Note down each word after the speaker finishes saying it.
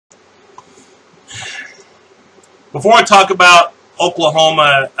Before I talk about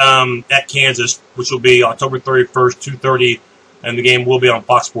Oklahoma at Kansas, which will be October 31st, 2:30, and the game will be on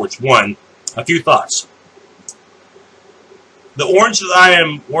Fox Sports 1, a few thoughts. The orange that I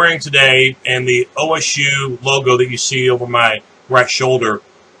am wearing today and the O.S.U logo that you see over my right shoulder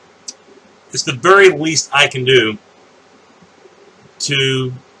is the very least I can do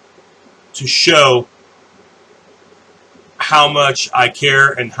to show how much I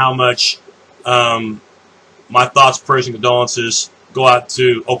care and how much my thoughts, prayers, and condolences go out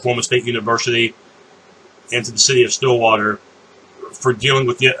to Oklahoma State University and to the city of Stillwater for dealing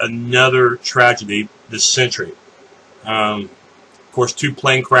with yet another tragedy this century. Of course, 2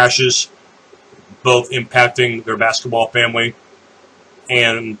 plane crashes, both impacting their basketball family,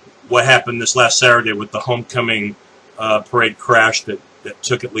 and what happened this last Saturday with the homecoming parade crash that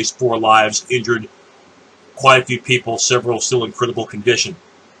took at least 4 lives, injured quite a few people, several still in critical condition.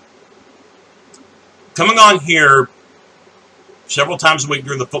 Coming on here several times a week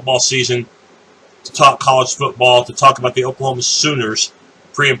during the football season to talk college football, to talk about the Oklahoma Sooners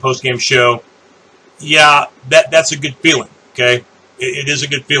pre- and post-game show, yeah, that's a good feeling, okay? It is a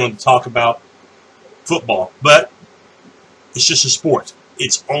good feeling to talk about football, but it's just a sport.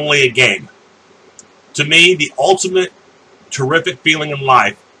 It's only a game. To me, the ultimate terrific feeling in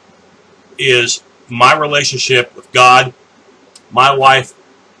life is my relationship with God, my wife,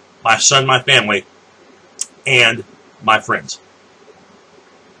 my son, my family, and my friends.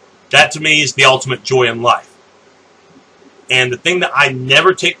 That to me is the ultimate joy in life. And the thing that I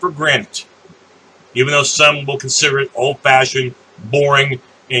never take for granted, even though some will consider it old-fashioned, boring,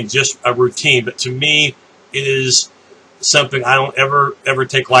 and just a routine, but to me it is something I don't ever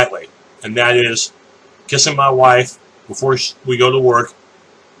take lightly, and that is kissing my wife before we go to work.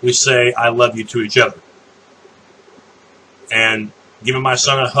 We say I love you to each other, and giving my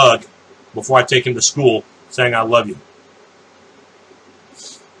son a hug before I take him to school, saying I love you.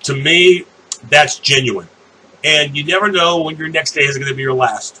 To me, that's genuine, and you never know when your next day is going to be your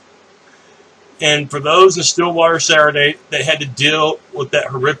last. And for those in Stillwater Saturday that had to deal with that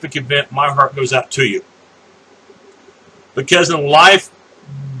horrific event, my heart goes out to you. Because in life,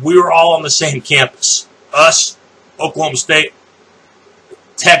 we were all on the same campus. Us, Oklahoma State,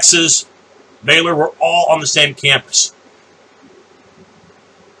 Texas, Baylor, we're all on the same campus.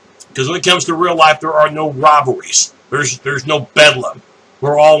 Because when it comes to real life, there are no rivalries. There's no bedlam.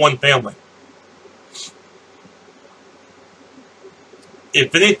 We're all one family.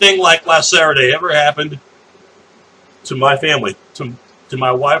 If anything like last Saturday ever happened to my family, to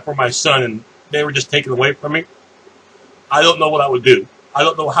my wife or my son, and they were just taken away from me, I don't know what I would do. I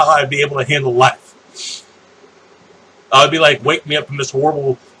don't know how I'd be able to handle life. I would be like, wake me up from this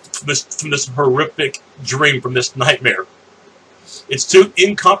horrible, from this horrific dream, from this nightmare. It's too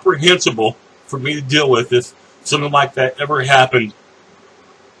incomprehensible for me to deal with if something like that ever happened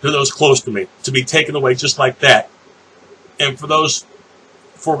to those close to me, to be taken away just like that. And for those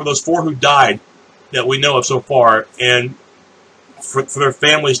 4 who died that we know of so far, and for their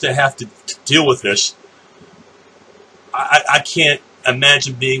families to have to deal with this, I can't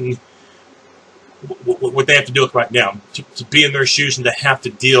imagine being what they have to deal with right now. To be in their shoes and to have to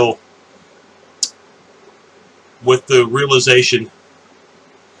deal with the realization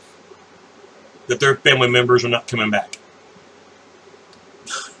that their family members are not coming back.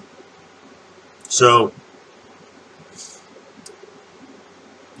 So,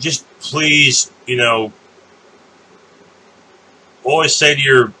 just please, always say to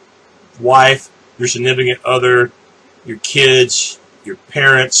your wife, your significant other, your kids, your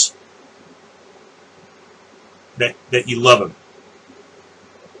parents, that you love them.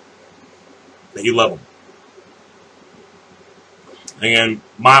 That you love them. And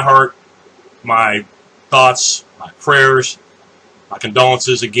my heart, my thoughts, my prayers, my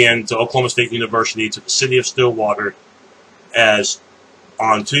condolences again to Oklahoma State University, to the city of Stillwater, as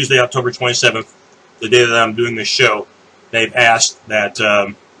on Tuesday, October 27th, the day that I'm doing this show, they've asked that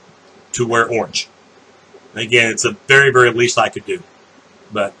to wear orange. And again, it's the very, very least I could do.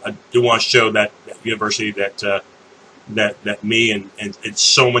 But I do want to show that university that me and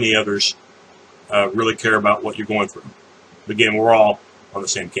so many others really care about what you're going through. But again, we're all on the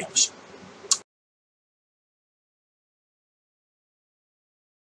same campus.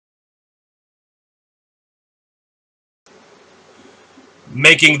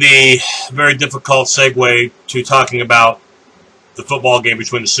 Making the very difficult segue to talking about the football game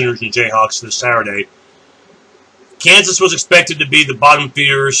between the Sooners and Jayhawks this Saturday. Kansas was expected to be the bottom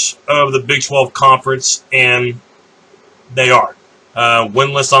feeders of the Big 12 Conference, and they are.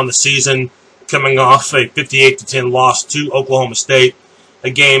 Winless on the season, coming off a 58-10 loss to Oklahoma State, a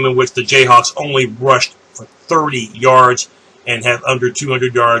game in which the Jayhawks only rushed for 30 yards and had under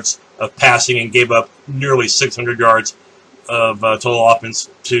 200 yards of passing and gave up nearly 600 yards of total offense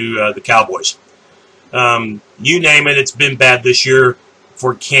to the Cowboys. You name it, it's been bad this year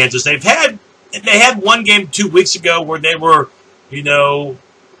for Kansas. They had one game 2 weeks ago where they were,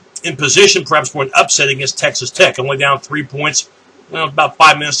 in position perhaps for an upset against Texas Tech, only down 3 points. About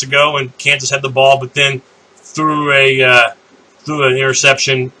 5 minutes to go, and Kansas had the ball, but then threw an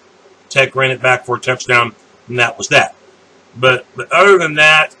interception. Tech ran it back for a touchdown, and that was that. But other than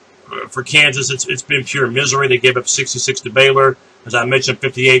that, for Kansas, it's been pure misery. They gave up 66 to Baylor, as I mentioned,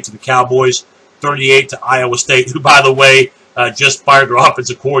 58 to the Cowboys, 38 to Iowa State, who, by the way, just fired their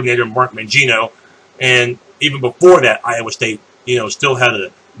offensive coordinator, Mark Mangino. And even before that, Iowa State, still had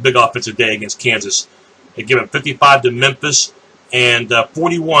a big offensive day against Kansas. They gave up 55 to Memphis and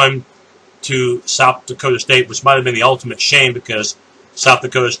 41 to South Dakota State, which might have been the ultimate shame because South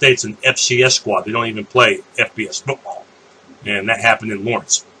Dakota State's an FCS squad. They don't even play FBS football. And that happened in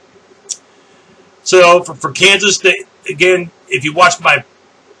Lawrence. So for Kansas, again, if you watch my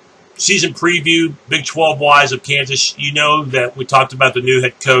season preview, Big 12-wise of Kansas, you know that we talked about the new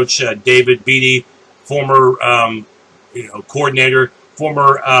head coach, David Beatty, former coordinator,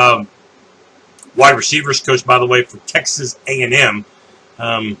 former wide receivers coach, by the way, for Texas A&M.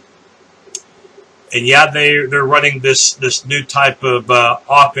 And yeah, they're running this new type of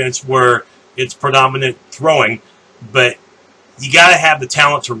offense where it's predominant throwing, but you got to have the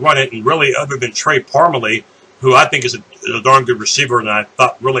talent to run it. And really, other than Trey Parmalee, who I think is a darn good receiver, and I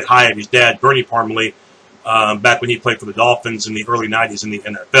thought really high of his dad, Bernie Parmalee, back when he played for the Dolphins in the early 90s in the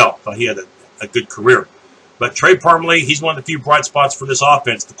NFL. Thought he had a good career. But Trey Parmalee, he's one of the few bright spots for this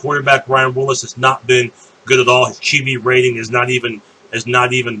offense. The quarterback, Ryan Willis, has not been good at all. His QB rating is not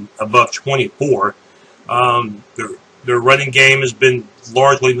even above 24. Their running game has been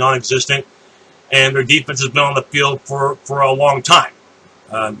largely non-existent, and their defense has been on the field for a long time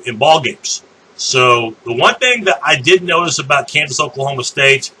in ball games. So the one thing that I did notice about Kansas Oklahoma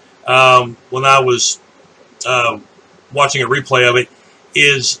State when I was watching a replay of it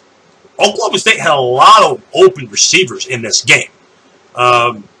is Oklahoma State had a lot of open receivers in this game.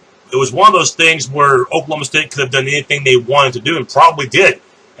 It was one of those things where Oklahoma State could have done anything they wanted to do and probably did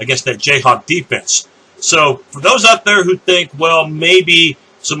against that Jayhawk defense. So for those out there who think, well, maybe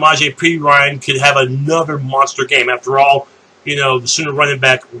Samaje Perine could have another monster game. After all, the Sooner running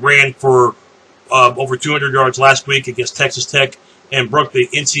back ran for over 200 yards last week against Texas Tech and broke the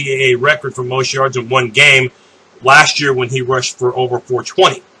NCAA record for most yards in one game last year when he rushed for over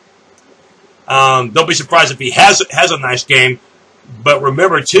 420. Don't be surprised if he has a nice game, but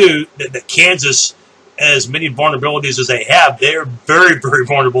remember, too, that Kansas, as many vulnerabilities as they have, they're very, very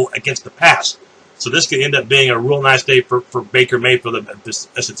vulnerable against the pass. So this could end up being a real nice day for Baker Mayfield,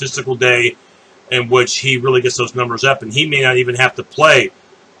 a statistical day in which he really gets those numbers up, and he may not even have to play,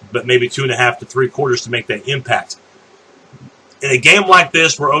 but maybe 2.5 to 3 quarters to make that impact. In a game like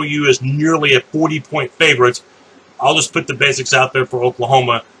this, where OU is nearly a 40-point favorite, I'll just put the basics out there for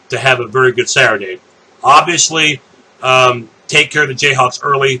Oklahoma to have a very good Saturday. Obviously, take care of the Jayhawks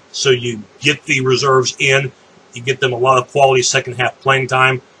early so you get the reserves in. You get them a lot of quality second-half playing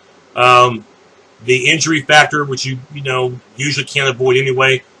time. The injury factor, which you usually can't avoid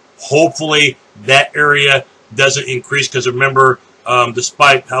anyway, hopefully that area doesn't increase because remember,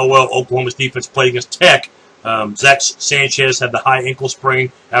 despite how well Oklahoma's defense played against Tech, Zach Sanchez had the high ankle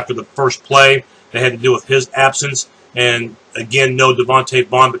sprain after the first play. They had to deal with his absence. And again, no Devontae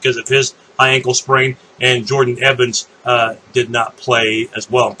Bond because of his high ankle sprain. And Jordan Evans did not play as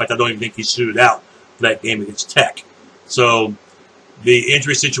well. In fact, I don't even think he suited out for that game against Tech. So the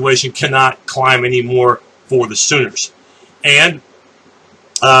injury situation cannot climb anymore for the Sooners. And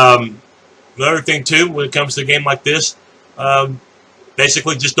another thing, too, when it comes to a game like this,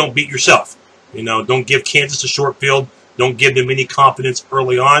 basically just don't beat yourself. Don't give Kansas a short field. Don't give them any confidence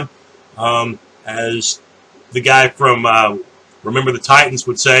early on. As the guy from Remember the Titans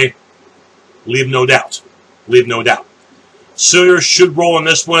would say, leave no doubt. Leave no doubt. Sooners should roll in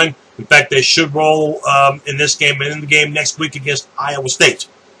this one. In fact, they should roll in this game and in the game next week against Iowa State,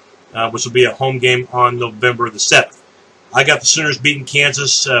 which will be a home game on November the 7th. I got the Sooners beating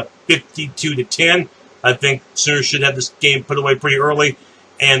Kansas 52-10. I think Sooners should have this game put away pretty early,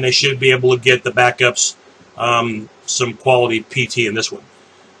 and they should be able to get the backups some quality PT in this one.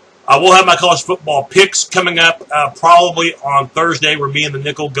 I will have my college football picks coming up probably on Thursday, where me and the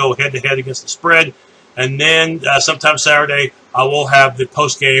Nickel go head-to-head against the spread. And then sometime Saturday, I will have the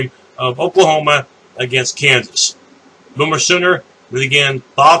post-game of Oklahoma against Kansas. Boomer Sooner, with again,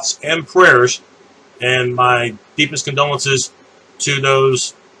 thoughts and prayers, and my deepest condolences to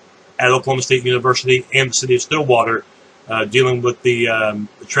those at Oklahoma State University and the city of Stillwater, dealing with the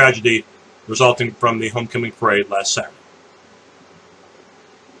tragedy resulting from the homecoming parade last Saturday.